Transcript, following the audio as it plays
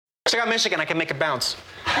Check out Michigan. I can make it bounce.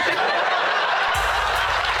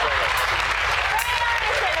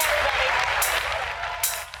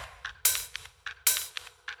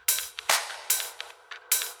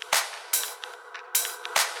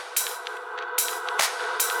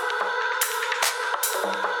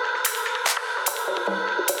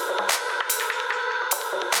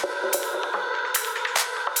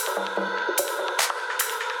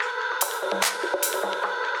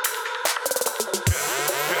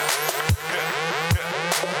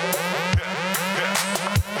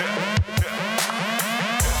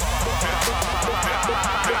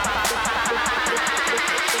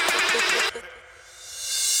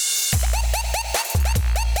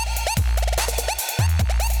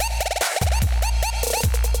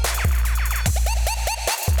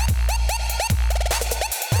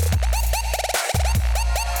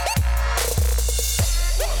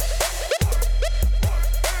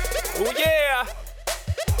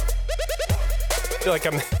 I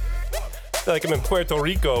feel like I'm in Puerto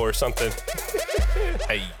Rico or something.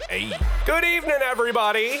 Hey. Good evening,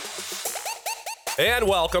 everybody. And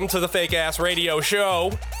welcome to the Fake Ass Radio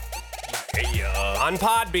Show. On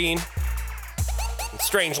Podbean. And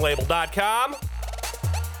Strangelabel.com.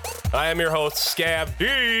 I am your host, Scav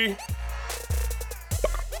D.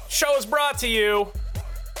 Show is brought to you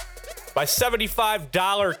by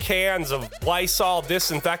 $75 cans of Lysol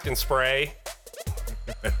disinfectant spray.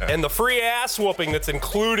 And the free ass whooping that's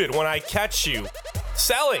included when I catch you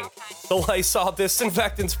selling the Lysol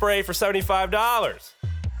disinfectant spray for $75.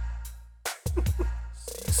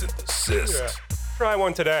 Cease and desist. Yeah. Try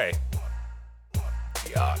one today.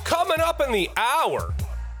 Yeah. Coming up in the hour.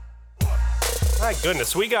 My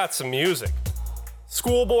goodness, we got some music.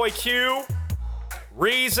 Schoolboy Q,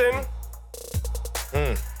 Reason.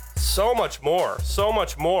 So much more.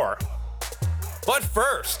 But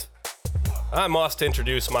first, I must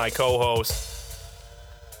introduce my co-host.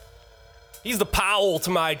 He's the Powell to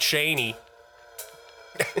my Cheney.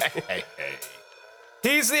 Hey.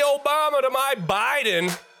 He's the Obama to my Biden.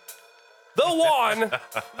 The one,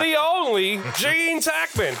 the only, Gene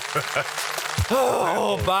Techman.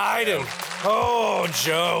 Oh, Biden. Oh,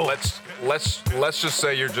 Joe. Let's just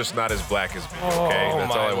say you're just not as black as me, okay?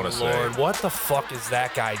 That's all I want to say. What the fuck is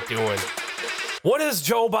that guy doing? What is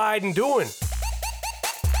Joe Biden doing?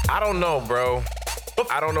 I don't know, bro.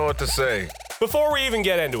 I don't know what to say. Before we even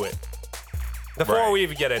get into it,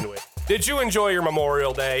 did you enjoy your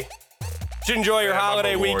Memorial Day? Did you enjoy your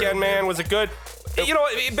holiday weekend, man? Was it good? You know,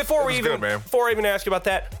 before I even ask you about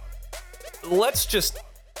that, let's just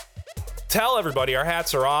tell everybody our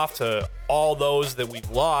hats are off to all those that we've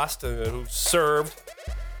lost and who served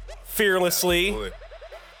fearlessly. Absolutely.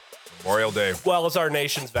 Memorial Day. Well as our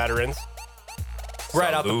nation's veterans.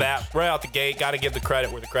 Right out the Salute. bat, right out the gate, got to give the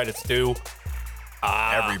credit where the credit's due.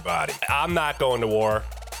 Everybody. I'm not going to war.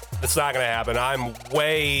 It's not going to happen. I'm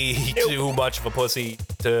way too much of a pussy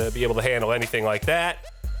to be able to handle anything like that.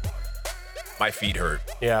 My feet hurt.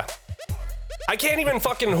 Yeah. I can't even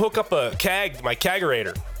fucking hook up a keg, my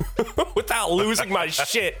kegerator, without losing my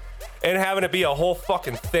shit and having it be a whole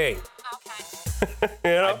fucking thing. You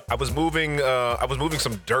know? I was moving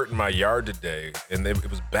some dirt in my yard today, and it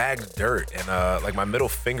was bagged dirt, and like my middle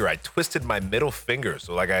finger, I twisted my middle finger,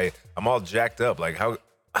 so like I'm all jacked up. Like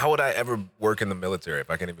how would I ever work in the military if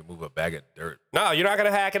I can't even move a bag of dirt? No, you're not gonna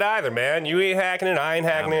hack it either, man. You ain't hacking it, I ain't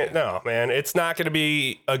hacking it. No, man, it's not gonna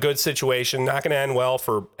be a good situation. Not gonna end well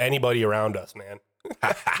for anybody around us, man.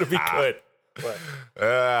 It'll be good.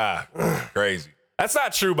 Crazy. That's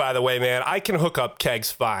not true, by the way, man. I can hook up kegs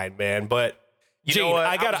fine, man, but You Gene, know what?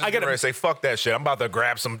 I gotta say fuck that shit. I'm about to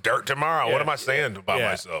grab some dirt tomorrow. Yeah, what am I saying about yeah.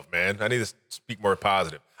 myself, man? I need to speak more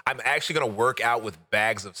positive. I'm actually gonna work out with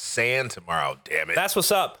bags of sand tomorrow. Damn it. That's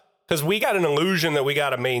what's up. Because we got an illusion that we got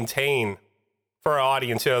to maintain for our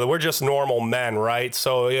audience. You know, that we're just normal men, right?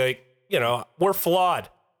 So, like, you know, we're flawed.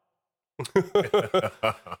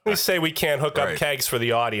 We say we can't hook up kegs for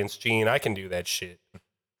the audience, Gene. I can do that shit.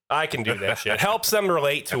 Helps them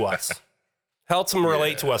relate to us. Helps them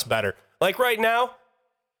relate to us better. Like right now,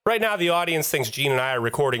 the audience thinks Gene and I are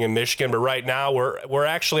recording in Michigan, but right now we're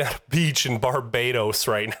actually at a beach in Barbados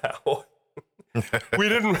right now. We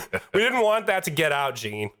didn't want that to get out,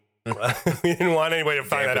 Gene. We didn't want anybody to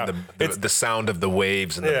find that out. The sound of the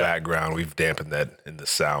waves in the background, we've dampened that in the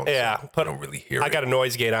sound. Yeah, so but I don't really hear it. I got a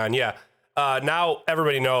noise gate on. Yeah. Now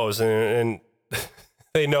everybody knows, and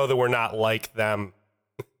they know that we're not like them.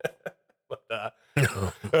 But,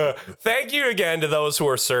 thank you again to those who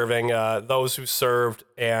are serving, those who served,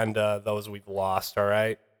 and those we've lost. All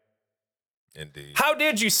right. Indeed. How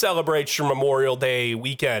did you celebrate your Memorial Day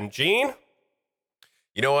weekend, Gene?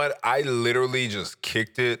 You know what? I literally just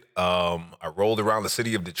kicked it. I rolled around the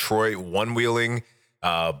city of Detroit, one-wheeling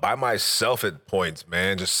by myself at points,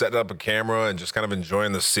 man. Just setting up a camera and just kind of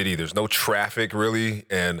enjoying the city. There's no traffic, really.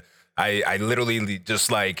 And I literally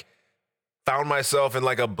just, like, found myself in,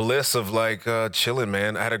 like, a bliss of, like, chilling,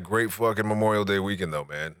 man. I had a great fucking Memorial Day weekend, though,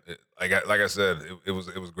 man. Like I said, it was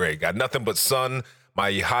great. Got nothing but sun.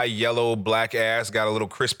 My high yellow black ass got a little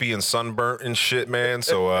crispy and sunburnt and shit, man.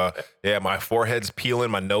 So, yeah, my forehead's peeling,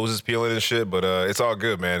 my nose is peeling and shit, but it's all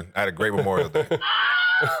good, man. I had a great Memorial Day.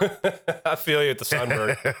 I feel you at the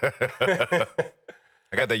sunburn.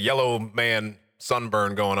 I got the yellow man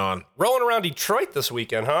sunburn going on. Rolling around Detroit this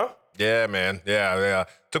weekend, huh? Yeah, man. Yeah.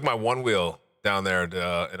 Took my one wheel down there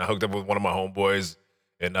and I hooked up with one of my homeboys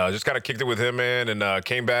and just kind of kicked it with him, man, and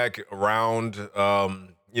came back around,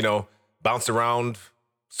 bounced around,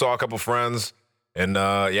 saw a couple friends, and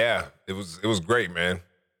yeah, it was great, man.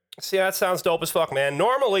 See, that sounds dope as fuck, man.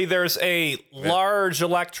 Normally, there's a large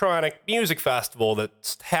electronic music festival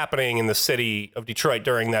that's happening in the city of Detroit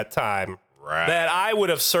during that time. Right. That I would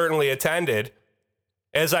have certainly attended,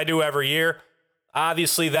 as I do every year.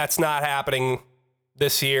 Obviously, that's not happening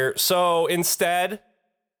this year. So instead,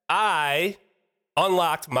 I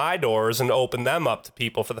unlocked my doors and opened them up to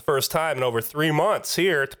people for the first time in over 3 months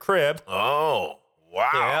here at the crib. Oh,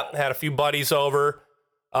 wow. Yeah, had a few buddies over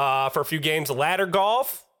for a few games of ladder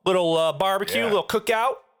golf, little barbecue, little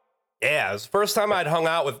cookout. Yeah, it was the first time I'd hung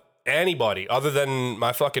out with anybody other than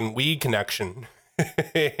my fucking weed connection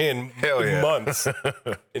in months.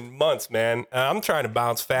 In months, man. I'm trying to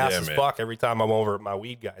bounce fast as fuck every time I'm over at my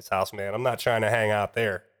weed guy's house, man. I'm not trying to hang out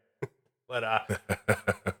there. But,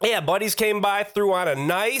 yeah, buddies came by, threw on a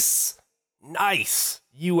nice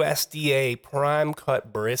USDA prime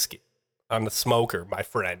cut brisket on the smoker, my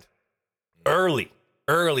friend. Early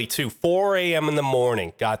too. 4 a.m. in the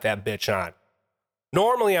morning, got that bitch on.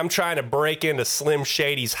 Normally, I'm trying to break into Slim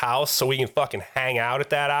Shady's house so we can fucking hang out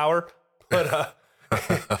at that hour. But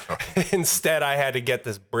instead, I had to get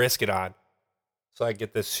this brisket on so I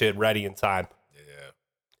get this shit ready in time. Yeah.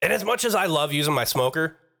 And as much as I love using my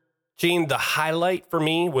smoker, Gene, the highlight for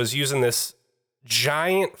me was using this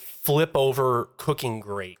giant flip over cooking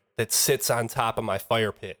grate that sits on top of my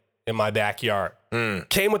fire pit in my backyard.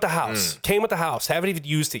 Came with the house. Haven't even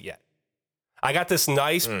used it yet. I got this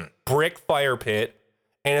nice brick fire pit,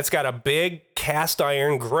 and it's got a big cast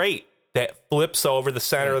iron grate that flips over the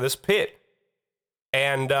center of this pit.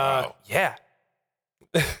 And yeah.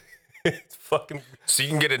 It's fucking. So you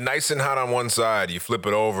can get it nice and hot on one side. You flip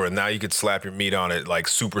it over, and now you could slap your meat on it like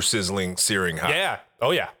super sizzling, searing hot. Yeah. Oh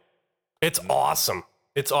yeah. It's awesome.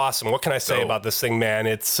 It's awesome. What can I say about this thing, man?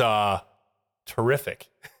 It's terrific.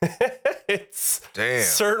 It's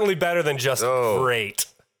certainly better than just great.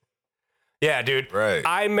 Yeah, dude. Right.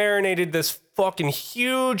 I marinated this fucking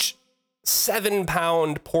huge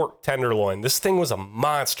 7-pound pork tenderloin. This thing was a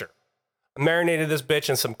monster. I marinated this bitch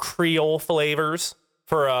in some Creole flavors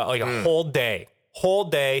for a whole day.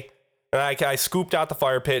 And I scooped out the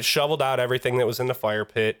fire pit, shoveled out everything that was in the fire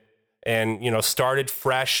pit, and, started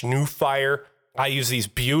fresh, new fire. I use these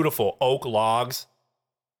beautiful oak logs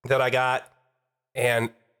that I got, and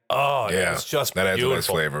it was just that beautiful. Adds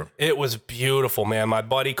a nice flavor. It was beautiful, man. My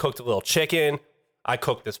buddy cooked a little chicken. I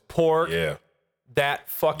cooked this pork. Yeah. That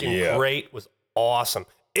fucking grate was awesome.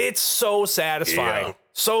 It's so satisfying. Yeah.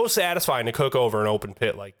 So satisfying to cook over an open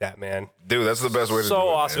pit like that, man. Dude, that's the best way to do it. So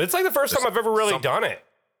awesome. Man. It's like the first time I've ever really done it.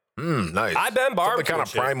 Nice. I've been barbecuing. Something kind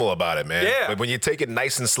of primal about it, man. Yeah. But when you take it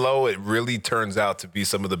nice and slow, it really turns out to be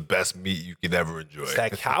some of the best meat you could ever enjoy. It's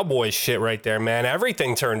that cowboy shit right there, man.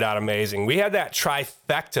 Everything turned out amazing. We had that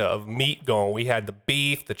trifecta of meat going. We had the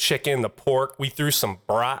beef, the chicken, the pork. We threw some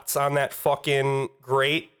brats on that fucking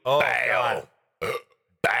grate. Oh, God.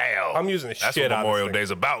 Bow. I'm using the shit out of this thing. That's what Memorial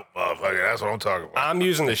Day's about, motherfucker. That's what I'm talking about. I'm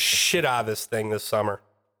using the shit out of this thing this summer.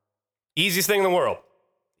 Easiest thing in the world.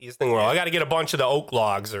 I got to get a bunch of the oak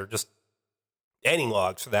logs or just any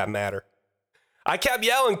logs for that matter. I kept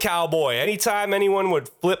yelling cowboy. Anytime anyone would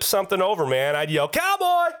flip something over, man, I'd yell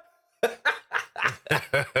cowboy.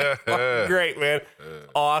 Great, man.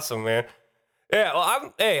 Awesome, man. Yeah,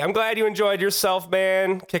 well, I'm glad you enjoyed yourself,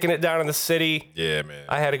 man. Kicking it down in the city. Yeah, man.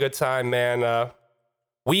 I had a good time, man.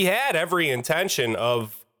 We had every intention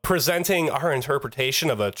of presenting our interpretation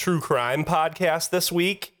of a true crime podcast this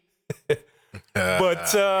week.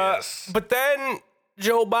 But then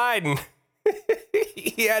Joe Biden,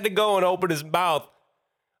 he had to go and open his mouth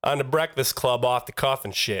on the Breakfast Club off the cuff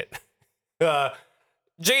and shit.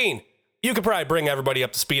 Gene, you could probably bring everybody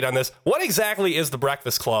up to speed on this. What exactly is the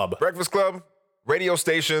Breakfast Club? Breakfast Club, radio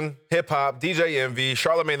station, hip hop, DJ Envy,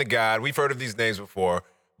 Charlamagne the God. We've heard of these names before.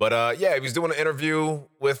 But yeah, he was doing an interview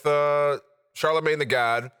with Charlemagne the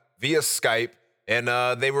God via Skype, and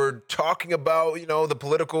they were talking about, the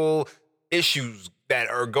political issues that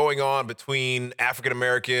are going on between African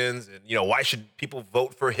Americans, and why should people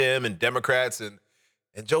vote for him and Democrats, and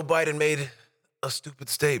Joe Biden made a stupid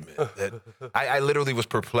statement that I literally was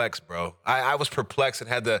perplexed, bro. I was perplexed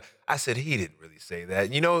and I said, he didn't really say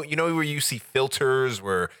that. You know where you see filters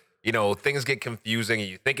where, things get confusing and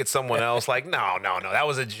you think it's someone else. Like, no, that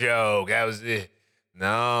was a joke. That was it.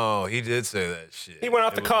 No, he did say that shit. He went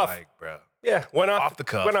off the cuff. Like, bro. Yeah, went off the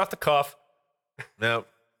cuff. Went off the cuff. Nope.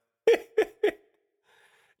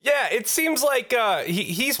 Yeah, it seems like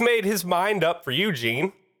he's made his mind up for you,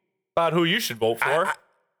 Gene, about who you should vote for.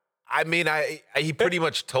 I mean, he pretty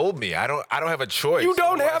much told me. I don't have a choice. You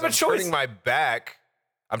don't have a choice.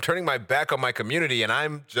 I'm turning my back on my community, and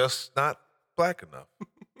I'm just not black enough.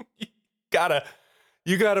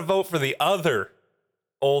 You gotta vote for the other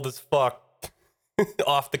old as fuck,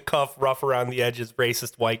 off the cuff, rough around the edges,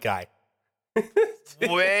 racist white guy.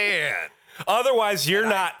 Man. Otherwise, you're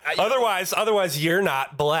not. Otherwise, you're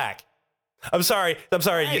not black. I'm sorry.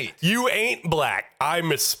 Right. You ain't black. I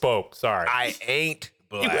misspoke. Sorry. I ain't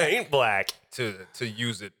black. You ain't black. To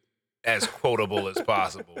use it as quotable as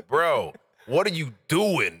possible. Bro, what are you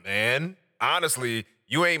doing, man? Honestly,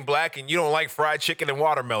 you ain't black and you don't like fried chicken and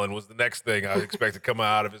watermelon was the next thing I expect to come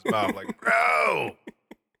out of his mouth. Like, bro.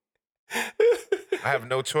 I have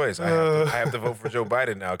no choice. I have to vote for Joe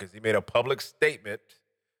Biden now because he made a public statement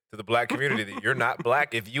to the black community that you're not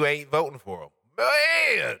black if you ain't voting for him.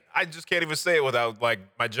 Man, I just can't even say it without, like,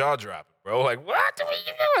 my jaw dropping, bro. Like, what were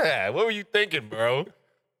you doing? What were you thinking, bro?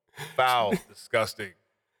 Foul. Disgusting.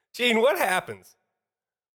 Gene, what happens?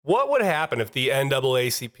 What would happen if the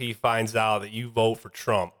NAACP finds out that you vote for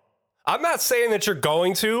Trump? I'm not saying that you're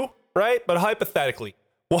going to, right? But hypothetically,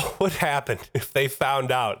 what would happen if they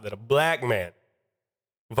found out that a black man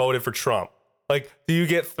voted for Trump? Like, do you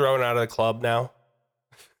get thrown out of the club now?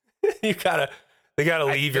 They gotta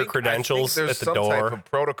leave your credentials at the door. There's some type of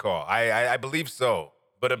protocol. I believe so.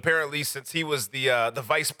 But apparently, since he was the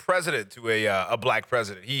vice president to a black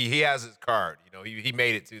president, he has his card. He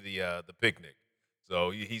made it to the picnic,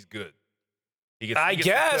 so he's good. He gets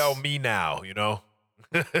to tell me now.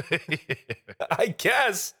 I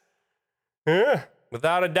guess. Yeah,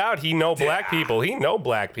 without a doubt, he know black people. He know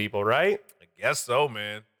black people, right? I guess so,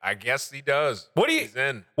 man. I guess he does. What do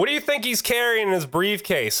you think he's carrying in his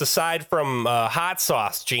briefcase aside from hot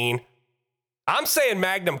sauce, Gene? I'm saying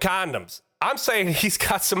Magnum condoms. I'm saying he's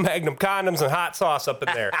got some Magnum condoms and hot sauce up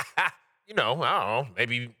in there. I don't know.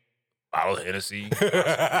 Maybe a bottle of Hennessy.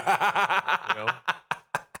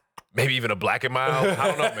 Maybe even a Black and Mild. I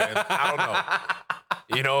don't know, man. I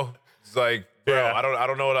don't know. It's like, bro, yeah. I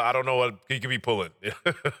don't know what he could be pulling.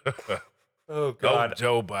 Oh God,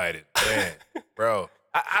 Joe Biden, man, bro.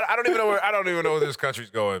 I don't even know where this country's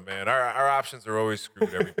going, man. Our options are always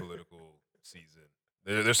screwed every political season.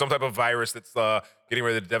 There's some type of virus that's getting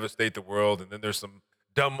ready to devastate the world, and then there's some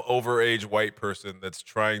dumb overage white person that's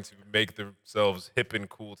trying to make themselves hip and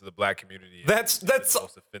cool to the black community. That's the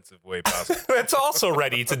most offensive way possible. That's also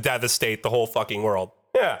ready to devastate the whole fucking world.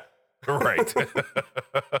 Yeah, right.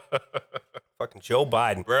 Fucking Joe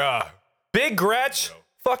Biden, bruh. Big Gretch,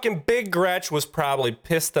 fucking Big Gretch was probably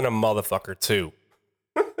pissed in a motherfucker too.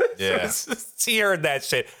 Yeah, he heard that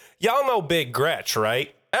shit. Y'all know Big Gretch,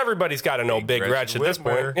 right? Everybody's got to know Big Gretch at this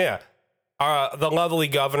point. Yeah, the lovely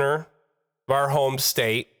governor of our home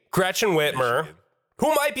state, Gretchen Whitmer,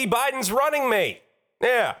 who might be Biden's running mate.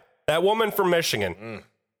 Yeah, that woman from Michigan.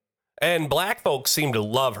 And black folks seem to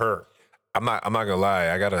love her. I'm not gonna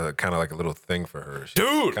lie. I got a kind of like a little thing for her.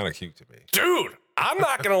 She's kind of cute to me. Dude, I'm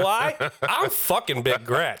not gonna lie. I'm fucking Big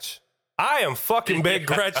Gretch. I am fucking Big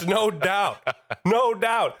Gretch, no doubt. No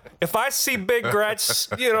doubt. If I see Big Gretch,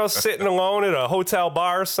 sitting alone at a hotel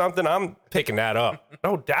bar or something, I'm picking that up.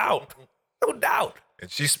 No doubt. No doubt.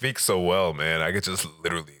 And she speaks so well, man. I could just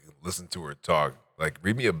literally listen to her talk. Like,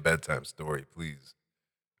 read me a bedtime story, please.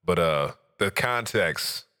 But the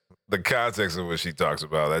context of what she talks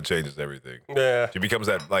about, that changes everything. Yeah. She becomes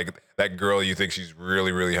that girl you think she's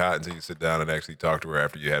really, really hot until you sit down and actually talk to her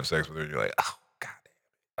after you have sex with her. And you're like, oh,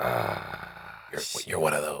 you're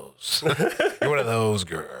one of those. You're one of those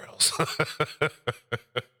girls.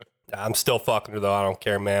 I'm still fucking her, though. I don't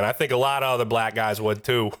care, man. I think a lot of other black guys would,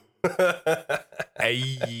 too.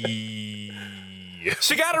 Hey.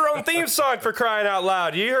 She got her own theme song, for crying out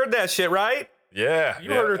loud. You heard that shit, right? Yeah. You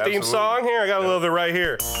heard her theme song? Here, I got a little bit right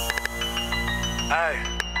here. Hey.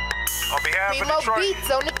 On behalf of Detroit. Beats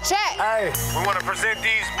on the chat. Hey. We want to present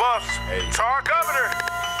these buffs to our governor.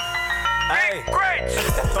 Big grits.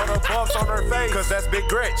 Throw the bumps on her face, cause that's big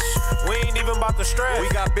grits. We ain't even about to stress. We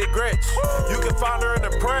got big grits. You can find her in the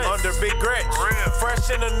press under big grits. Fresh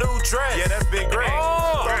in a new dress. Yeah, that's big grits.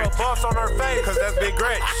 Throw the bumps on her face, cause that's big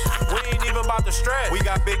grits. We ain't even about to stress. We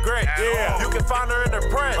got big grits. Yeah. You can find her in the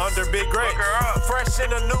press under big grits. Fresh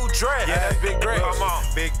in a new dress. Yeah, that's big grits. Come on.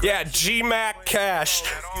 Big grits. Yeah, G-Mac Cash.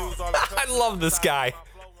 I love this guy.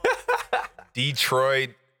 Detroit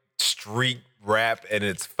street rap in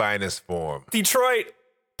its finest form. Detroit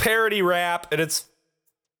parody rap in its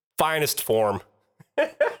finest form.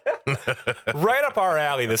 Right up our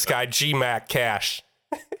alley, this guy, G-Mac Cash.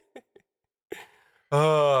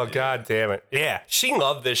 Oh, God damn it. Yeah, she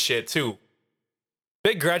loved this shit, too.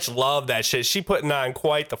 Big Gretch loved that shit. She putting on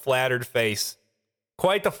quite the flattered face.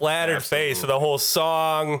 Quite the flattered face for the whole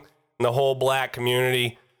song and the whole black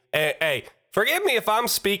community. Hey, forgive me if I'm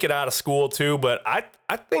speaking out of school, too, but I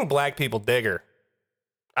think black people dig her.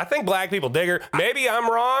 I think black people dig her. Maybe I'm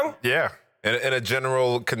wrong. Yeah. In a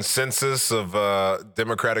general consensus of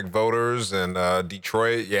Democratic voters in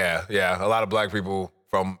Detroit, yeah, a lot of black people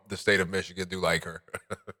from the state of Michigan do like her.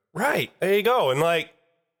 Right. There you go. And like,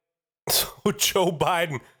 so Joe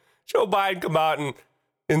Biden come out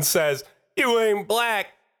and says, you ain't black.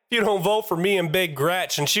 You don't vote for me and Big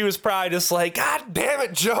Gretch. And she was probably just like, God damn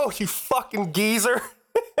it, Joe, you fucking geezer.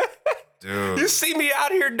 Dude. You see me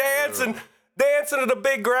out here dancing to the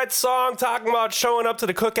Big Gretch song, talking about showing up to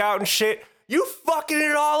the cookout and shit. You fucking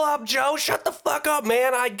it all up, Joe. Shut the fuck up,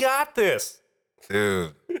 man. I got this.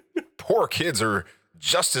 Dude, poor kids are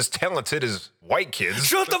just as talented as white kids.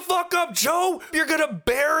 Shut the fuck up, Joe. You're going to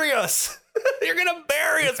bury us. You're going to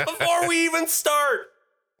bury us before we even start.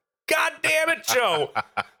 God damn it, Joe.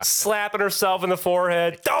 Slapping herself in the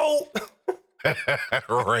forehead. Don't.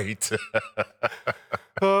 Right.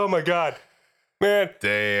 Oh, my God. Man.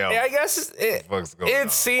 Damn. I guess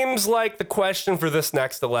it seems like the question for this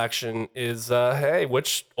next election is, hey,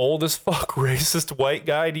 which old as fuck racist white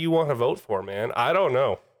guy do you want to vote for, man? I don't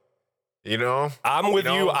know. You know? I'm with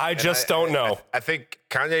you. I just don't know. I think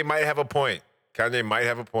Kanye might have a point.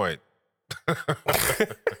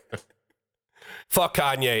 Fuck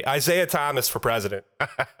Kanye. Isaiah Thomas for president.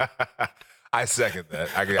 I second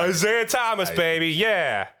that. Isaiah Thomas, baby.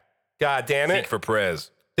 Yeah. God damn it. Seek for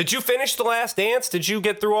prez. Did you finish The Last Dance? Did you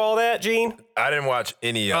get through all that, Gene? I didn't watch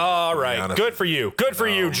any of it. All right. Good for you. Good for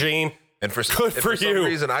you, Gene. And for some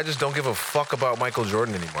reason, I just don't give a fuck about Michael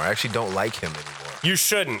Jordan anymore. I actually don't like him anymore. You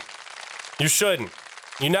shouldn't.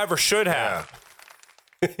 You never should have.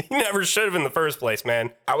 Yeah. You never should have in the first place,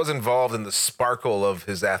 man. I was involved in the sparkle of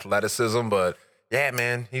his athleticism, but yeah,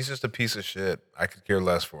 man, he's just a piece of shit. I could care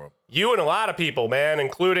less for him. You and a lot of people, man,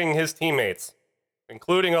 including his teammates.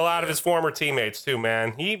 Including a lot of his former teammates, too,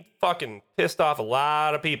 man. He fucking pissed off a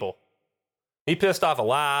lot of people. He pissed off a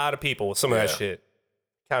lot of people with some of that shit.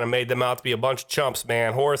 Kind of made them out to be a bunch of chumps,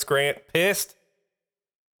 man. Horace Grant pissed.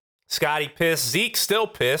 Scotty pissed. Zeke still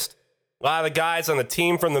pissed. A lot of the guys on the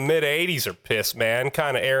team from the mid-'80s are pissed, man.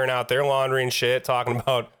 Kind of airing out their laundry and shit, talking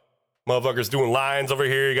about motherfuckers doing lines over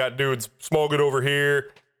here. You got dudes smoking over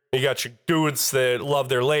here. You got your dudes that love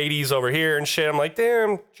their ladies over here and shit. I'm like,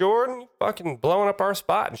 damn, Jordan, you fucking blowing up our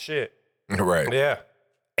spot and shit. Right. Yeah.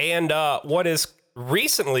 And what has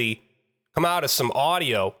recently come out as some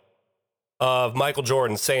audio of Michael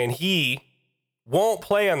Jordan saying he won't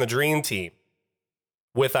play on the Dream Team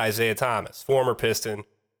with Isaiah Thomas, former Piston,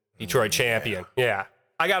 Detroit champion. Yeah.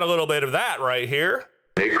 I got a little bit of that right here.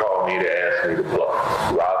 They called me to ask me to play.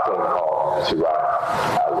 Rob phone called and said, Rob,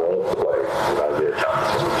 I won't play with Isaiah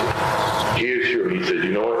Thomas on the team. He assured me, he said,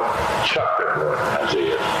 you know what? Chuck that boy,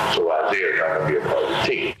 Isaiah. So Isaiah's not going to be a part of the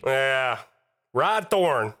team. Yeah. Rod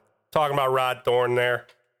Thorne. Talking about Rod Thorne there.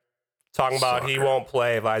 Talking about he won't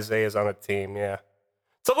play if Isaiah's on a team. Yeah.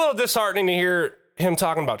 It's a little disheartening to hear him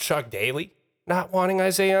talking about Chuck Daly not wanting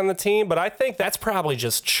Isaiah on the team, but I think that's probably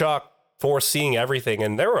just Chuck foreseeing everything,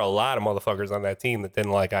 and there were a lot of motherfuckers on that team that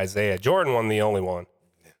didn't like Isaiah. Jordan wasn't the only one.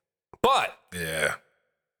 But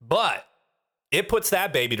it puts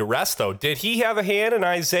that baby to rest, though. Did he have a hand in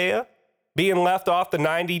Isaiah being left off the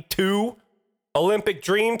 92 Olympic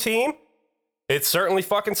Dream Team? It certainly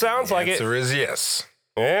fucking sounds like it. The answer is yes.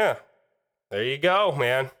 Yeah. There you go,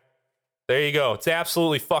 man. There you go. It's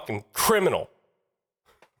absolutely fucking criminal.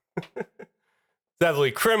 It's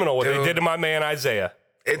absolutely criminal what they did to my man Isaiah.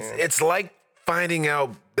 It's like finding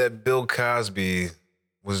out that Bill Cosby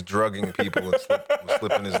was drugging people and was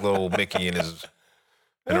slipping his little Mickey in her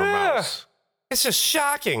mouth. It's just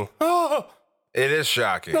shocking. Oh, it is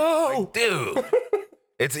shocking. No, like, dude.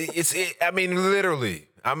 It's. I mean, literally.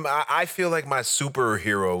 I feel like my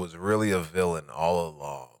superhero was really a villain all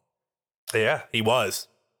along. Yeah, he was.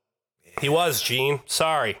 He was, Gene.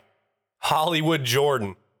 Sorry. Hollywood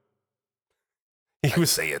Jordan. He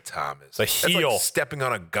was Isaiah Thomas. a That's heel. like stepping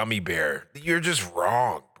on a gummy bear. You're just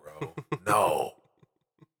wrong, bro. No.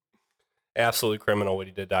 Absolutely criminal what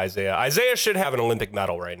he did to Isaiah. Isaiah should have an Olympic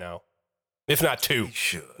medal right now. If not two. He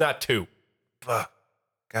should. Not two. Fuck.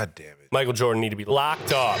 God damn it. Michael Jordan need to be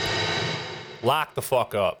locked up. Lock the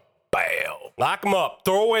fuck up. Bail. Lock him up.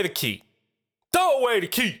 Throw away the key. Throw away the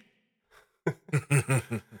key.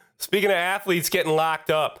 Speaking of athletes getting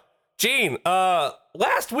locked up, Gene,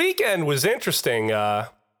 last weekend was interesting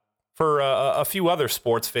for a few other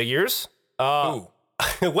sports figures. Ooh.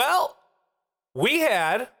 Well, we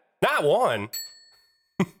had not one,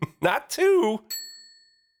 not two,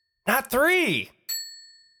 not three,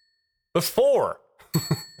 but four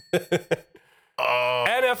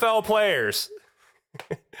NFL players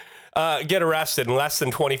get arrested in less than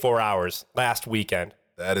 24 hours last weekend.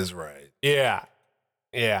 That is right. Yeah.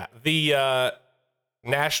 Yeah. The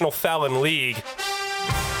National Felon League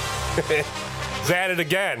is at it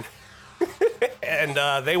again.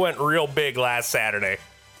 And they went real big last Saturday.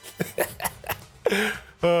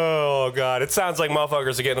 Oh, God. It sounds like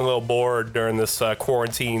motherfuckers are getting a little bored during this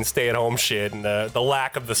quarantine, stay-at-home shit and the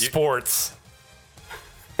lack of the sports.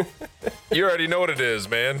 You already know what it is,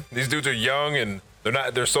 man. These dudes are young and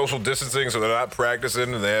they're social distancing, so they're not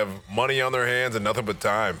practicing and they have money on their hands and nothing but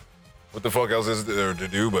time. What the fuck else is there to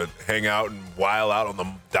do but hang out and while out on the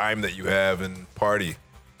dime that you have and party?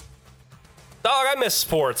 Dog, I miss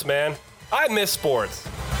sports, man. I miss sports.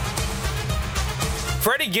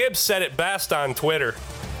 Freddie Gibbs said it best on Twitter.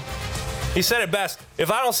 He said it best.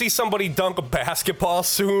 If I don't see somebody dunk a basketball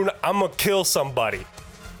soon, I'm going to kill somebody.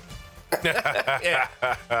 Yeah.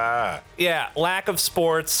 Yeah, lack of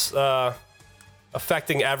sports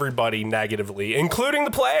affecting everybody negatively, including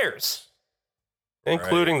the players.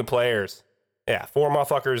 Including the players. Yeah, four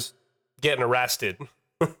motherfuckers getting arrested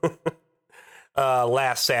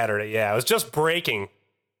last Saturday. Yeah, it was just breaking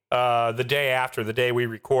the day we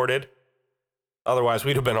recorded. Otherwise,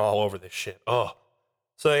 we'd have been all over this shit. Oh.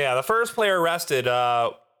 So, yeah, the first player arrested,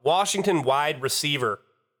 Washington wide receiver,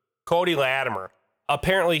 Cody Latimer.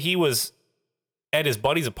 Apparently, he was at his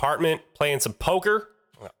buddy's apartment playing some poker.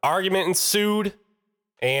 An argument ensued,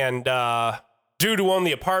 and dude who owned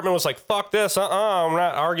the apartment was like, fuck this, I'm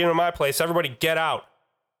not arguing in my place. Everybody get out.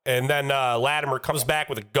 And then Latimer comes back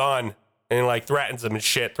with a gun and, like, threatens him and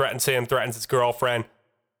shit. Threatens him, threatens his girlfriend.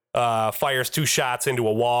 Fires 2 shots into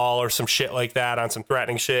a wall or some shit like that on some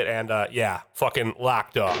threatening shit. And, yeah, fucking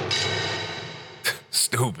locked up.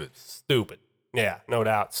 Stupid. Yeah, no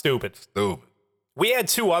doubt. Stupid. We had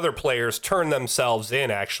 2 other players turn themselves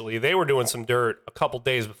in, actually. They were doing some dirt a couple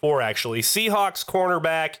days before, actually. Seahawks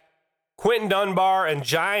cornerback Quentin Dunbar and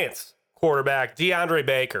Giants quarterback DeAndre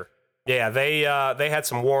Baker. Yeah, they had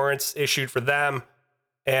some warrants issued for them,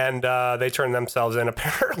 and they turned themselves in.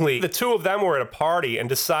 Apparently, the 2 of them were at a party and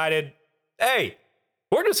decided, hey,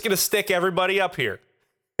 we're just going to stick everybody up here.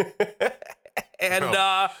 And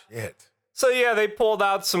shit. So, yeah, they pulled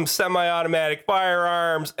out some semi-automatic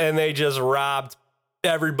firearms, and they just robbed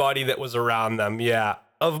everybody that was around them, yeah,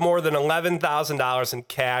 of more than $11,000 in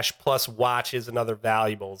cash plus watches and other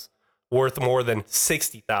valuables worth more than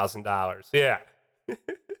 $60,000. Yeah.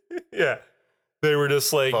 Yeah. They were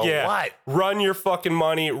just like, but yeah, what? Run your fucking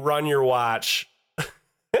money, run your watch.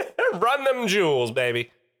 Run them jewels,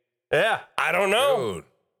 baby. Yeah, I don't know. Dude.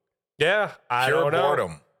 Yeah, I Pure don't know.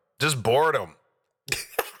 boredom. Just boredom.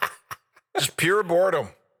 Just pure boredom.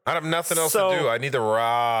 I have nothing else to do. I need to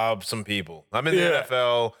rob some people. I'm in the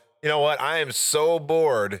NFL. You know what? I am so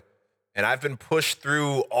bored, and I've been pushed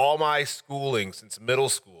through all my schooling since middle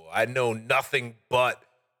school. I know nothing but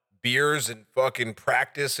beers and fucking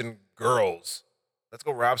practice and girls. Let's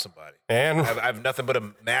go rob somebody. And I have nothing but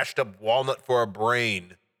a mashed up walnut for a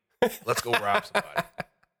brain. Let's go rob somebody.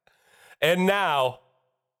 And now,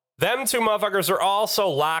 them 2 motherfuckers are also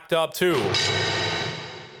locked up too.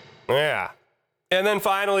 Yeah. And then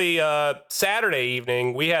finally, Saturday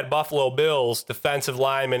evening, we had Buffalo Bills defensive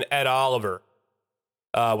lineman Ed Oliver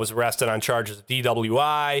was arrested on charges of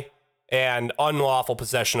DWI and unlawful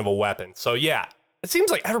possession of a weapon. So, yeah, it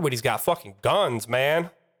seems like everybody's got fucking guns, man.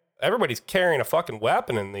 Everybody's carrying a fucking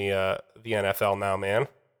weapon in the NFL now, man.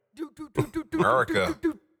 America.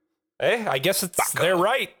 Hey, I guess it's their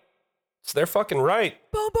right. It's their fucking right.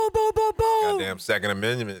 Goddamn Second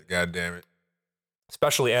Amendment, goddamn it.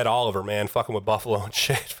 Especially Ed Oliver, man, fucking with Buffalo and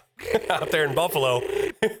shit. Out there in Buffalo.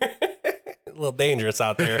 A little dangerous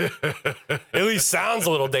out there. At least sounds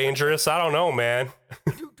a little dangerous. I don't know, man.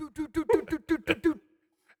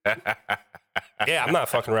 Yeah, I'm not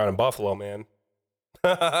fucking around in Buffalo, man.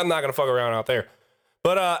 I'm not going to fuck around out there.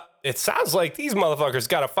 But it sounds like these motherfuckers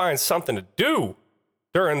got to find something to do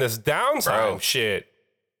during this downtime shit.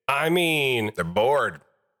 I mean, they're bored.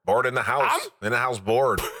 Bored in the house.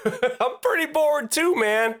 Bored. I'm pretty bored too,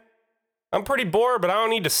 man. I'm pretty bored, but I don't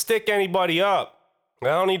need to stick anybody up. I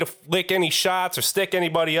don't need to lick any shots or stick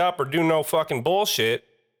anybody up or do no fucking bullshit.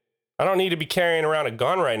 I don't need to be carrying around a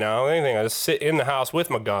gun right now or anything. I just sit in the house with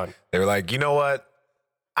my gun. They were like, you know what?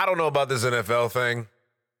 I don't know about this NFL thing.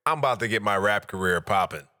 I'm about to get my rap career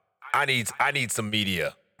popping. I need some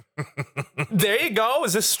media. There you go.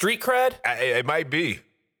 Is this street cred? It might be.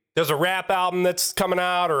 There's a rap album that's coming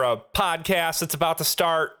out or a podcast that's about to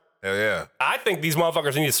start. Hell yeah. I think these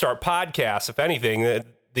motherfuckers need to start podcasts. If anything,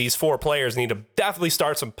 these 4 players need to definitely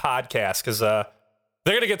start some podcasts because they're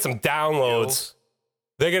going to get some downloads.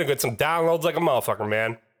 They're going to get some downloads like a motherfucker,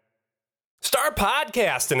 man. Start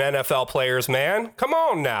podcasting, NFL players, man. Come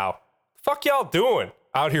on now. Fuck y'all doing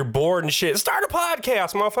out here bored and shit. Start a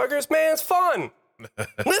podcast, motherfuckers. Man, it's fun.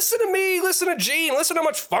 Listen to me. Listen to Gene. Listen to how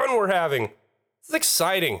much fun we're having. It's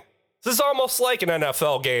exciting. This is almost like an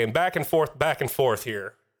NFL game, back and forth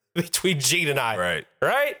here between Gene and I. Right.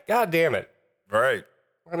 Right? God damn it. Right.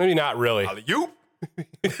 Maybe not really. You?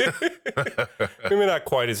 Maybe not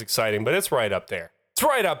quite as exciting, but it's right up there. It's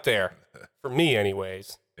right up there. For me,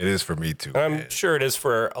 anyways. It is for me, too. I'm sure it is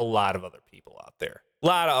for a lot of other people out there. A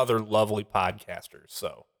lot of other lovely podcasters.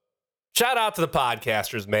 So, shout out to the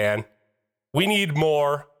podcasters, man. We need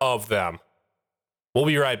more of them. We'll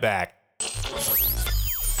be right back.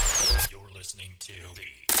 You're listening to the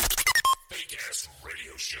Fake Ass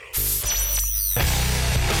Radio Show.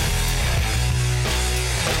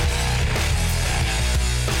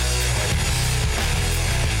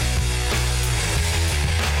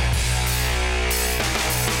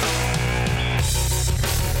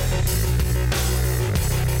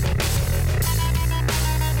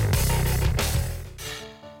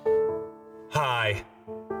 Hi,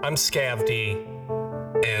 I'm Scav D.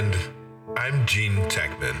 And I'm Gene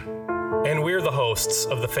Techman. And we're the hosts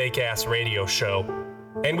of the Fake Ass Radio Show.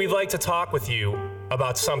 And we'd like to talk with you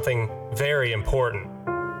about something very important.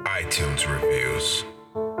 iTunes reviews.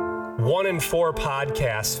 1 in 4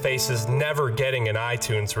 podcasts faces never getting an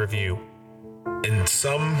iTunes review. And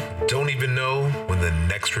some don't even know when the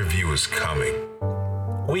next review is coming.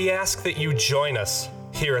 We ask that you join us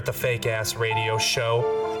here at the Fake Ass Radio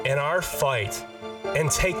Show in our fight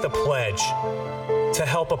and take the pledge to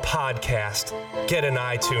help a podcast get an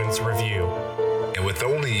iTunes review. And with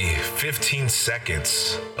only 15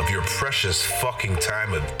 seconds of your precious fucking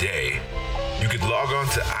time of day, you could log on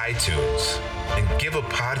to iTunes and give a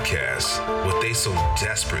podcast what they so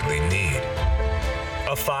desperately need.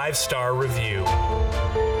 A 5-star review.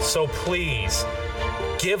 So please,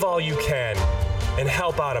 give all you can and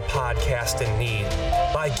help out a podcast in need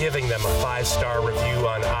by giving them a 5-star review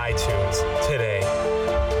on iTunes today.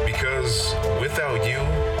 Because without you,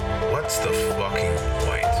 what's the fucking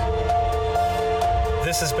point?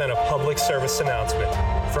 This has been a public service announcement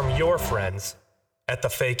from your friends at the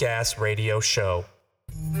Fake Ass Radio Show.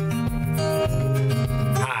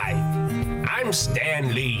 Hi, I'm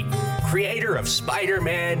Stan Lee, creator of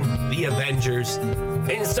Spider-Man, The Avengers,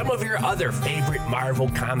 and some of your other favorite Marvel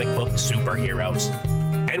comic book superheroes.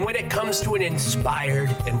 And when it comes to an inspired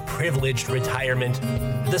and privileged retirement,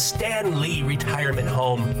 the Stan Lee Retirement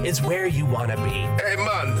Home is where you want to be. Hey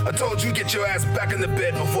man, I told you get your ass back in the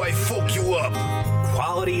bed before I fuck you up.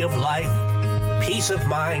 Quality of life, peace of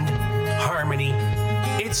mind, harmony,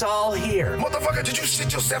 it's all here. Motherfucker, did you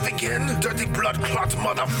shit yourself again? Dirty blood clot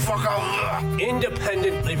motherfucker.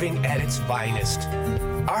 Independent living at its finest.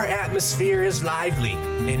 Our atmosphere is lively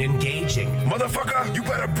and engaging. Motherfucker, you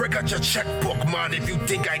better break out your checkbook, man, if you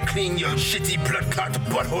think I clean your shitty blood clot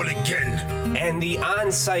butthole again. And the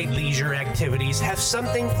on-site leisure activities have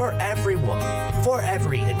something for everyone, for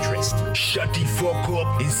every interest. Shut the fuck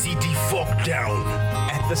up and sit the fuck down.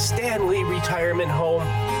 At the Stan Lee Retirement Home,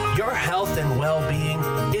 your health and well-being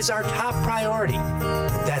is our top priority.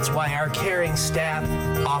 That's why our caring staff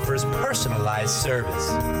offers personalized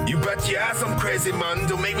service. You bet your ass I'm crazy, man.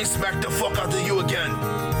 Don't make me smack the fuck out of you again.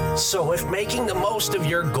 So if making the most of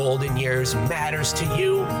your golden years matters to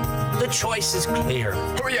you, the choice is clear.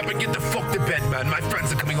 Hurry up and get the fuck to bed, man. My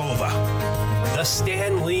friends are coming over. The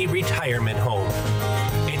Stan Lee Retirement Home.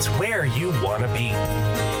 It's where you want to be.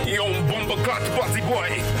 Yo, bomba clot bossy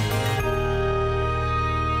boy.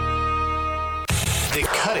 The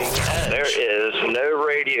cutting edge. There is no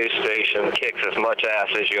radio station kicks as much ass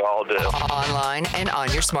as you all do. Online and on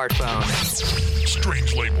your smartphone.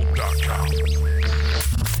 Strangelabel.com.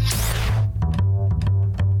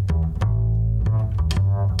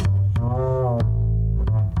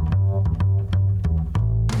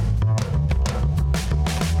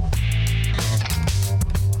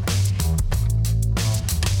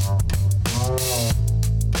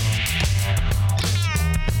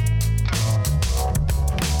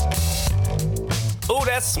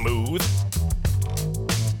 smooth.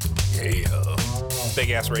 Yeah.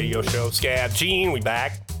 Big ass radio show. Scav Gean, we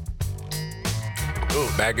back. Ooh,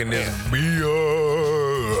 back in this biatch.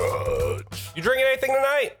 You drinking anything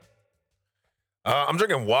tonight? I'm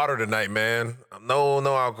drinking water tonight, man. No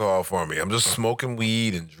alcohol for me. I'm just smoking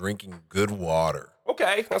weed and drinking good water.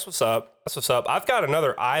 Okay, that's what's up. That's what's up. I've got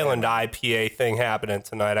another Island IPA thing happening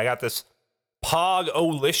tonight. I got this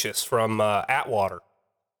Pog-O-licious from Atwater.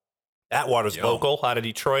 Atwater's local out of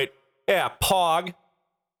Detroit. Yeah, Pog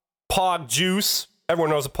juice.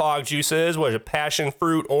 Everyone knows what Pog juice is. What is it? Passion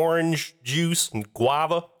fruit, orange juice, and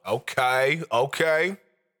guava. Okay.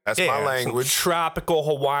 That's my language. Some tropical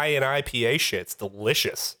Hawaiian IPA shit. It's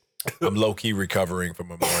delicious. I'm low-key recovering from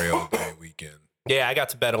Memorial Day weekend. Yeah, I got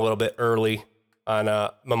to bed a little bit early on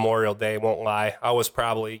Memorial Day, won't lie. I was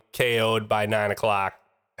probably KO'd by 9 o'clock.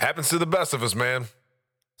 Happens to the best of us, man.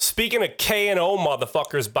 Speaking of K&O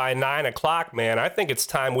motherfuckers by 9 o'clock, man, I think it's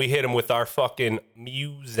time we hit them with our fucking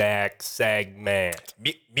music segment.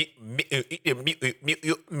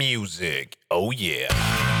 Music. Oh, yeah.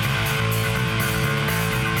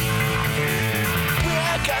 When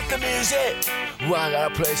I got the music, well, I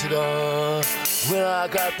got a place to go. When I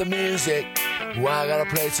got the music, well, I got a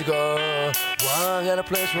place to go. Well, I got a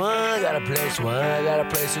place, well, I got a place, well, I got a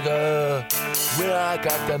place to go. When I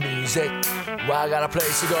got the music, well, I got a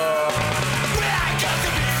place to go. When I got the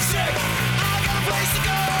music, I got a place to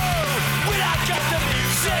go. When I got the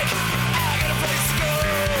music, I got a place to go.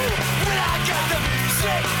 When I got the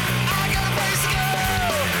music, I got a place to go.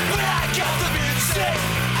 When I got the music,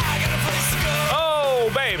 I got a place to go. Oh,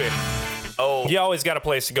 baby. Oh. You always got a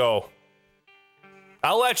place to go.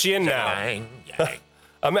 I'll let you in now.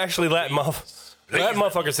 I'm actually letting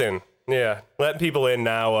motherfuckers in. Yeah, letting people in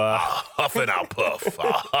now. Huff and I'll puff.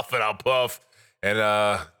 Huff and I'll puff. And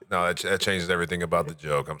no, that changes everything about the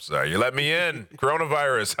joke. I'm sorry. You let me in.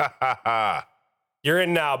 Coronavirus. Ha, ha, ha. You're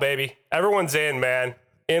in now, baby. Everyone's in, man.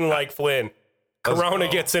 In like Flynn. Corona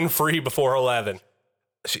gets in free before 11.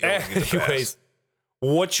 Anyways,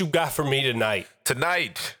 what you got for me tonight?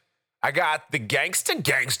 Tonight, I got the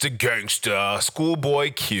gangsta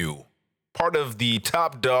Schoolboy Q, part of the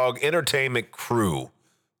Top Dog Entertainment crew,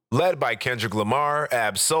 led by Kendrick Lamar,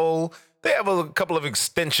 Ab-Soul. They have a couple of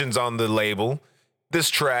extensions on the label. This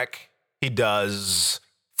track, he does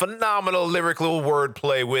phenomenal lyrical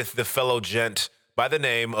wordplay with the fellow gent by the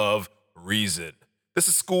name of Reason. This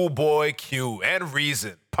is Schoolboy Q and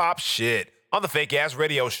Reason. Pop shit on the fake ass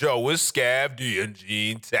radio show with Scav and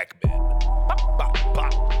Gean Techman. Pop, pop,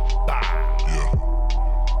 pop, pop. Yeah.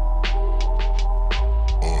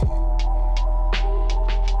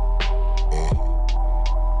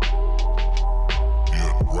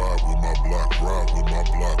 Ride with my block,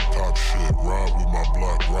 top shit. Ride with my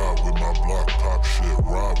block, top shit. Ride with my block, top shit.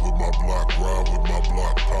 Ride with my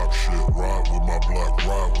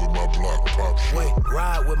block, top shit. Wait,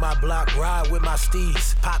 ride with my block, ride with my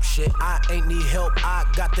steez. Pop shit, I ain't need help, I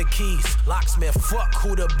got the keys. Locksmith, fuck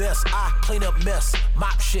who the best, I clean up mess.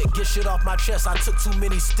 Mop shit, get shit off my chest, I took too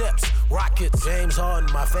many steps. Rockets, James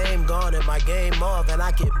Harden, my fame gone and my game off. And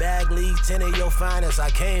I get bag leads, 10 of your finest. I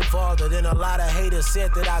came farther than a lot of haters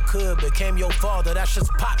said that I could. Became your father, that's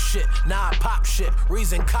just pop shit. Nah, pop shit,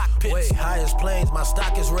 Reason cockpits. Wait, highest planes, my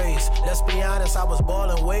stock is raised. Let's be honest, I was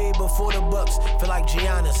ballin' way before the Bucks. Feel like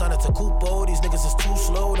Giannis on a Tacupo. These niggas is too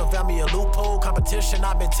slow, done found me a loophole. Competition,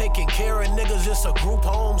 I've been taking care of niggas, it's a group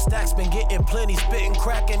home. Stacks been getting plenty, spitting,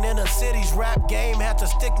 cracking in the city's rap game. Had to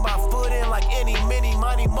stick my foot in like any, mini,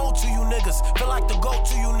 money, mo to you niggas. Feel like the GOAT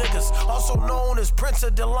to you niggas. Also known as Prince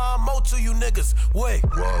of Delon Mo to you niggas. Wait.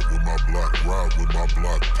 Ride with my block,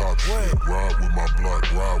 top shit. Ride with my block,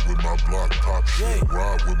 top shit.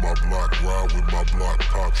 Ride with my block, top shit. Ride with my block,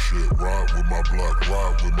 top shit. Ride with my block,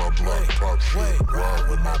 top shit. Ride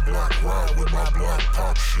with my block,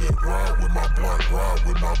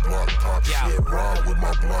 top shit. Ride with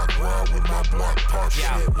my block, top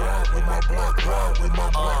shit. Ride with my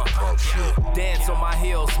block, top shit. Dance on my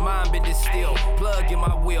heels, mind been still. Plug in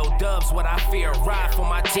my wheel, dubs what I fear. Ride for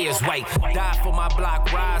my tears, wait. Die for my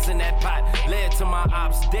block, rise in that pot. Led to my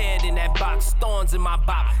ops, dead in that box. Thorns in my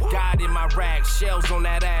bop, God in my rag. Shells on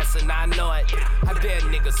that ass and I know it. I dare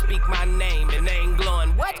niggas speak my name and they ain't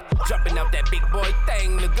glowing. What? Jumping up that big boy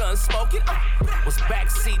thing, the gun smoking. Was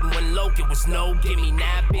backseating when Logan was no gimme.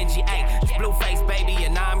 Now Benji, ayy. Blue face baby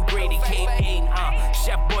and I'm greedy. Keep eating,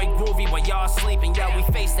 Chef boy groovy when y'all sleeping. Yo, we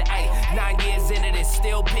faced it, ayy. 9 years in it, it's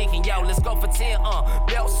still peaking. Yo, let's go for 10,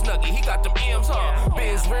 Belt Snuggie, he got them M's,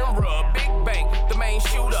 Benz rim rub, Big Bank, the main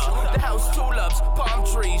shooter. The house tulips, palm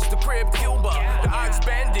trees, the crib Cuba. The ox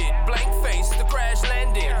bandit, blank face, the crash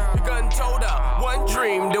landed. The gun told her, one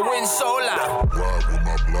dream, the wind so loud. Ride with my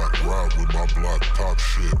my block, ride with my block, top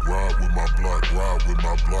shit. Ride with my block, ride with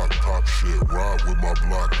my block, top shit. Ride with my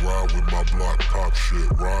block, ride with my block, top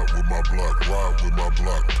shit. Ride with my block, ride with my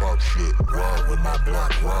block, top shit. Ride with my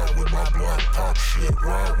block, ride with my block, top shit.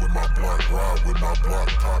 Ride with my block, ride with my block,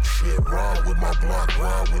 top shit. Ride with my block,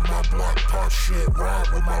 ride with my block, top shit. Ride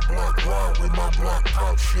with my block, ride with my block,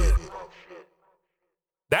 top shit.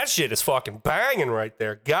 That shit is fucking banging right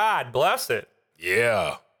there. God bless it.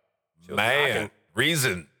 Yeah. Man. Rocking.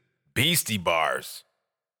 Reason. Beastie bars.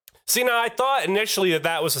 See, now I thought initially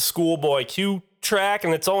that was a Schoolboy Q track,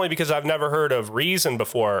 and it's only because I've never heard of Reason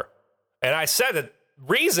before. And I said that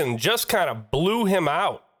Reason just kind of blew him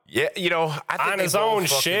out. Yeah, you know, I think on they his both own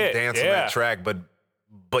fucking shit. dance on Yeah. that track,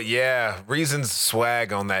 but yeah, Reason's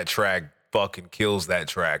swag on that track fucking kills that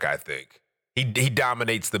track, I think. He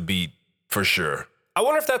dominates the beat for sure. I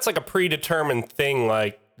wonder if that's like a predetermined thing,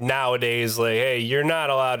 like nowadays, like, hey, you're not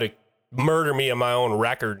allowed to murder me on my own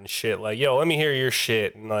record and shit. Like, yo, let me hear your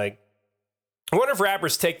shit. And like, I wonder if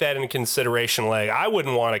rappers take that into consideration. Like, I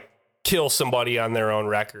wouldn't want to kill somebody on their own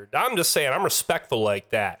record. I'm just saying, I'm respectful like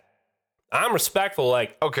that. I'm respectful,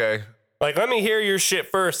 like, Okay. like, let me hear your shit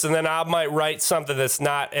first, and then I might write something that's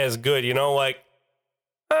not as good, you know? Like,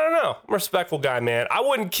 I don't know. I'm a respectful guy, man. I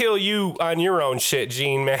wouldn't kill you on your own shit,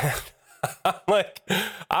 Gene, man. Like,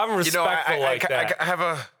 I'm respectful like that.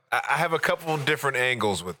 I have a couple different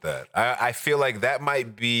angles with that. I feel like that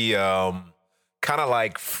might be kind of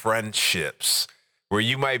like friendships, where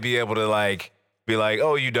you might be able to like be like,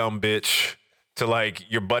 oh, you dumb bitch, to like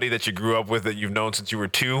your buddy that you grew up with that you've known since you were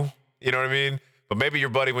 2. You know what I mean? But maybe your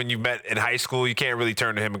buddy when you met in high school, you can't really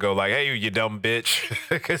turn to him and go like, hey, you dumb bitch,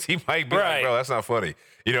 because he might be like, bro, that's not funny.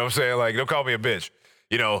 You know what I'm saying? Like, don't call me a bitch.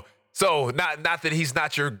 You know. So not that he's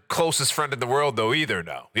not your closest friend in the world though either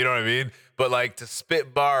now. You know what I mean? But like to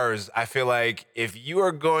spit bars, I feel like if you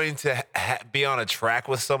are going to be on a track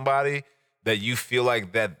with somebody that you feel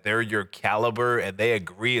like that they're your caliber and they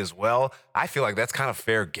agree as well, I feel like that's kind of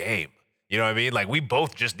fair game. You know what I mean? Like we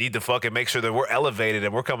both just need to fucking make sure that we're elevated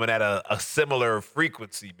and we're coming at a similar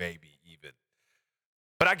frequency maybe even.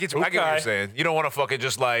 But I get what you're saying. You don't want to fucking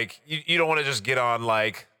just like, you don't want to just get on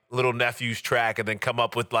like Little Nephew's track and then come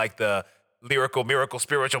up with like the lyrical, miracle,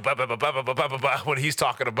 spiritual, blah, blah, blah, blah, blah, blah, blah, blah, when he's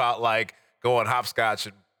talking about like going hopscotch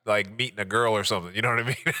and like meeting a girl or something. You know what I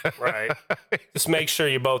mean? Right. Just make sure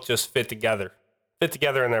you both just fit together. Fit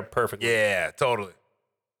together in there perfectly. Yeah, totally.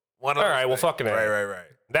 All right, well, fucking right.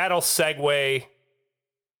 That'll segue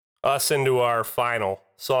us into our final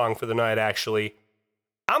song for the night, actually.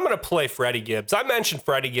 I'm going to play Freddie Gibbs. I mentioned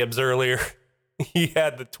Freddie Gibbs earlier. He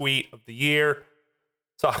had the tweet of the year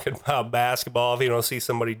talking about basketball. If you don't see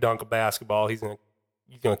somebody dunk a basketball, he's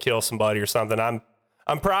gonna kill somebody or something.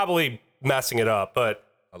 I'm probably messing it up, but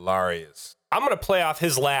hilarious. I'm gonna play off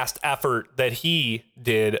his last effort that he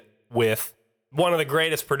did with one of the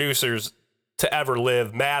greatest producers to ever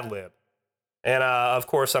live, Madlib. And of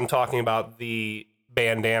course, I'm talking about the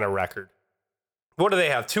Bandana record. What do they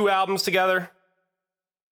have? 2 albums together?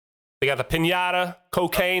 They got the Pinata,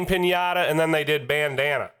 Cocaine Pinata, and then they did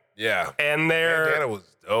Bandana. Yeah. And Bandana was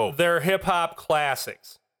dope. They're hip-hop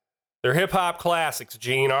classics. They're hip-hop classics,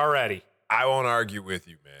 Gene, already. I won't argue with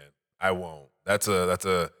you, man. I won't.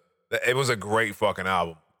 It was a great fucking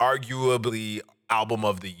album. Arguably album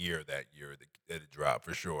of the year that it dropped,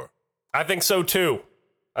 for sure. I think so, too.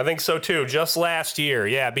 Just last year.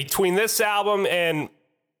 Yeah, between this album and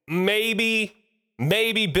maybe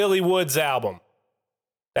Billy Wood's album.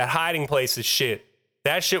 That Hiding Places shit.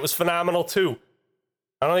 That shit was phenomenal, too.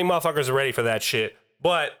 I don't think motherfuckers are ready for that shit.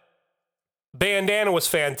 But Bandana was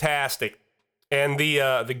fantastic. And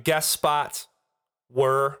the guest spots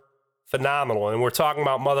were phenomenal. And we're talking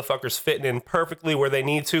about motherfuckers fitting in perfectly where they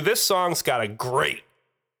need to. This song's got a great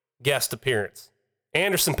guest appearance.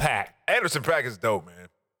 Anderson .Paak. Anderson .Paak is dope, man.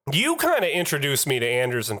 You kind of introduced me to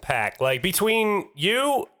Anderson .Paak. Like, between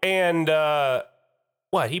you and,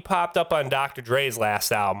 he popped up on Dr. Dre's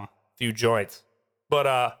last album. A few joints.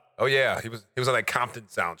 But, oh, yeah. He was on that Compton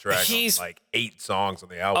soundtrack. He's on like 8 songs on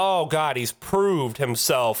the album. Oh, God. He's proved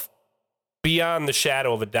himself beyond the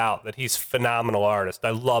shadow of a doubt that he's a phenomenal artist. I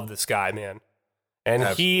love this guy, man. And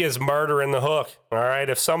He is murdering the hook. All right.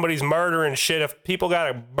 If somebody's murdering shit, if people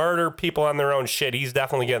got to murder people on their own shit, he's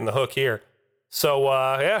definitely getting the hook here. So,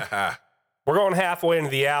 yeah. We're going halfway into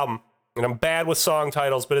the album. And I'm bad with song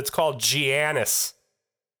titles, but it's called Giannis.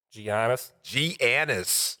 Giannis?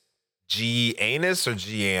 Giannis. Giannis or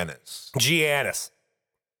Giannis? Giannis.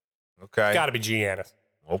 Okay. Gotta be Giannis.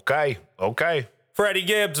 Okay. Freddie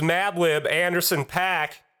Gibbs, Madlib, Anderson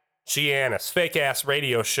 .Paak, Giannis. Fake ass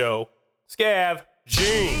radio show. Scav,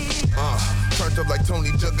 Gean. turned up like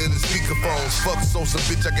Tony juggling the speakerphones. Fuck Sosa,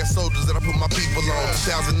 bitch, I got soldiers that I put my people on.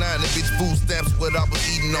 2009, the bitch food stamps what I was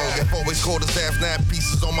eating on. Got always called us half 9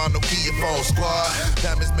 pieces on my Nokia phone. Squad,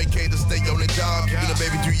 diamonds make haters stay on the job. Keeping a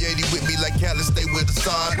baby 380 with me like Cali, stay with the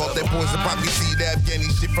side. Bought that poison poppy seed,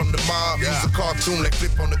 Afghani shit from the mob. Use a cartoon like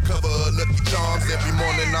flip on the cover of Lucky Charms. Every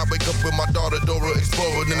morning I wake up with my daughter Dora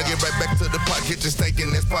Explorer. Then I get right back to the pot kitchen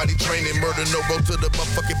stinking. That's potty training. Murder no road to the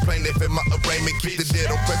motherfucking plane. They fit my arraignment. Keep the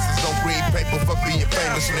dead oppressors on green paper. Fuck being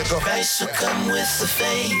famous, nigga. Price will come with the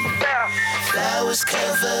fame. Flowers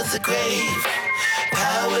cover the grave.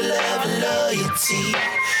 Power, love, and loyalty.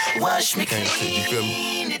 Wash me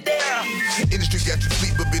clean today. Industry got you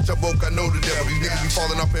sleep, but bitch, I woke, I know the devil. These niggas be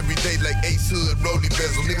falling off every day like Ace Hood, Rolly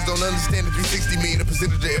Bezel. Niggas don't understand the 360 mean a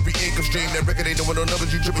percentage of every income stream. That record ain't knowing no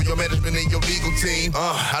numbers, you triple your management and your legal team.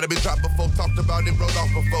 I'd have been dropped before, talked about it, rolled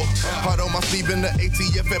off before. Heart on my sleeve in the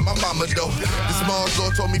ATF and my mama though. The small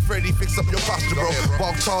Lord told me, Freddie, fix up your posture, bro.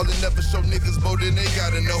 Walk tall and never show niggas more than they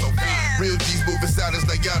gotta know. Real G's moving silence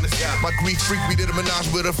like Giannis. My grief freak, we did a menage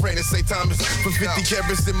with a friend at St. Thomas. For 50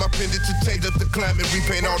 carats in my pendant to change up the climate.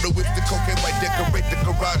 Repaint all the whips, the cocaine white, decorate the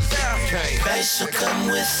garage. Price will come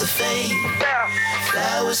with the fame.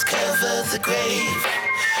 Flowers cover the grave.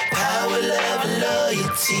 Power, love, and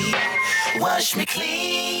loyalty. Wash me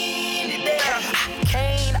clean today.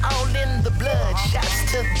 Cane all in the blood.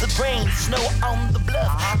 Shots to the brain. Snow on the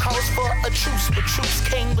bluff. Calls for a truce, but troops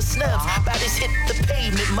came with snubs. Bodies hit the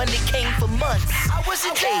pavement. Money came for months. I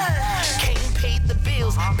wasn't paid. Cane paid the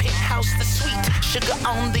bills. Penthouse the suite. Sugar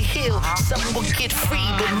on the hill. Some will get free,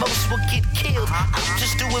 but most will get killed. I'm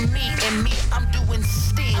just doing me, and me, I'm doing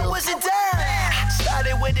still. I wasn't done.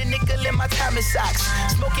 Started with a nickel in my Thomas socks.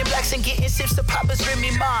 Smoking blacks and getting sips to Papa's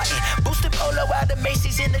Remy Martin. Boosted polo out of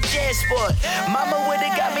Macy's in the JanSport. Mama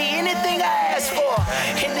would've got me anything I asked for.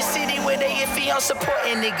 In the city where they iffy on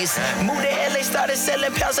supporting niggas. Moved to LA, started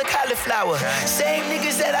selling pounds of cauliflower. Same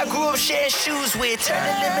niggas that I grew up sharing shoes with. Turned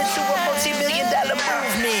the limit to a multi-million-dollar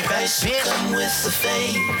movement. Price will come with the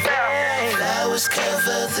fame. Flowers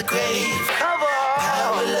cover the grave.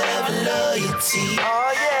 Power, love, and loyalty.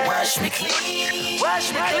 Wash me clean.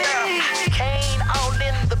 Wash me clean. Cane all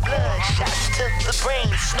in the blood. Shots to the brain.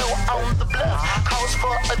 Snow on the bluff. Calls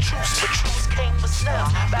for a truce, but truce came with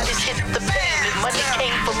snubs. Bodies hit the pavement. Money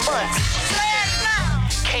came for months.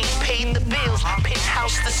 Cane paid the bills.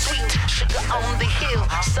 Penthouse the suite. Sugar on the hill.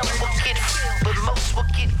 Some will get free, but most will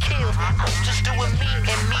get killed. I'm just doing me,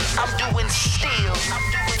 and me, I'm doing still.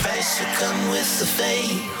 Price will come with the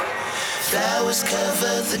fame. Flowers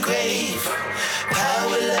cover the grave. Power,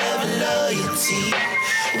 love, and loyalty.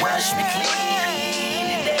 Wash me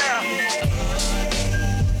clean today.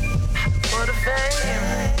 For the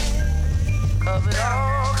fame. Cover it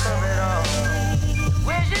all, cover it all.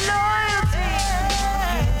 Where's your loyalty?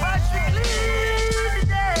 Wash me clean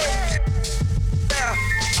today.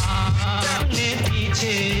 आपने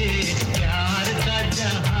पीछे प्यार का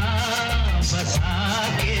जहां बसा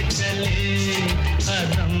के चले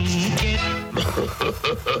कदम के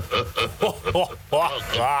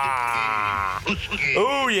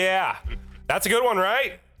Oh yeah, that's a good one,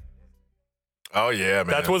 right? Oh yeah, man.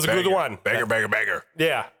 That was a good one. Banger.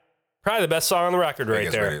 Yeah, probably the best song on the record right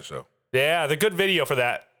Biggest there. radio show. Yeah, the good video for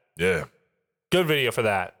that. Yeah. Good video for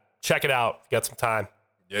that. Check it out. Got some time.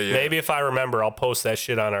 Yeah. Maybe if I remember, I'll post that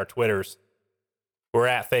shit on our Twitters. We're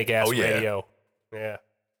at Fake Ass Radio. Yeah.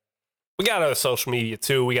 We got other social media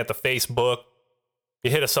too. We got the Facebook.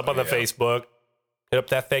 You hit us up on the Facebook. Hit up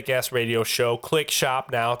that Fake Ass Radio show. Click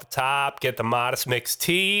shop now at the top. Get the Modest Mix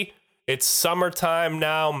tea. It's summertime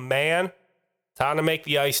now, man. Time to make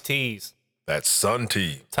the iced teas. That sun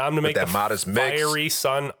tea. Time to make that the Modest Mix. fiery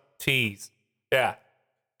sun teas. Yeah.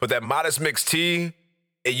 Put that Modest Mix tea,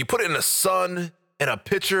 and you put it in the sun in a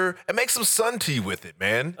pitcher, and make some sun tea with it,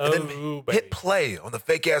 man. And then hit play on the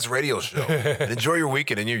Fake Ass Radio show. And enjoy your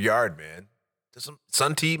weekend in your yard, man. Just some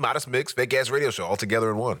sun tea, Modest Mix, Fake Ass Radio show all together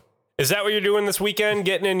in one. Is that what you're doing this weekend?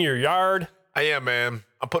 Getting in your yard? I am, man.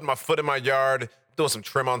 I'm putting my foot in my yard, doing some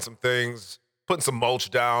trim on some things, putting some mulch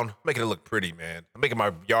down, making it look pretty, man. I'm making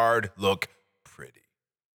my yard look pretty.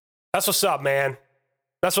 That's what's up, man.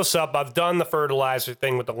 That's what's up. I've done the fertilizer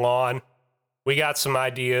thing with the lawn. We got some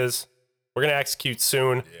ideas. We're going to execute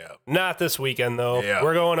soon. Yeah. Not this weekend, though. Yeah.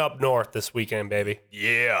 We're going up north this weekend, baby.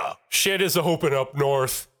 Yeah. Shit is open up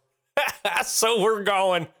north. So we're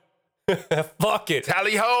going. Fuck it.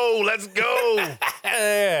 Tally ho, let's go.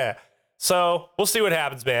 Yeah. So we'll see what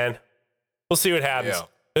happens, man. We'll see what happens. Yeah.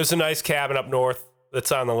 There's a nice cabin up north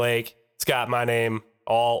that's on the lake. It's got my name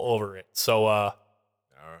all over it. So,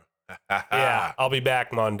 yeah, I'll be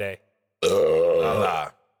back Monday.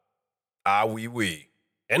 Ah, wee wee.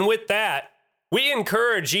 And with that, we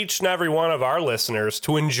encourage each and every one of our listeners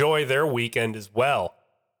to enjoy their weekend as well,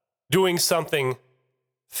 doing something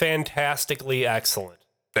fantastically excellent.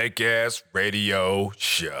 Fake ass radio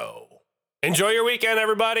show. Enjoy your weekend,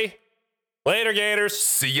 everybody. Later, Gators.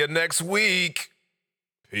 See you next week.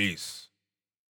 Peace.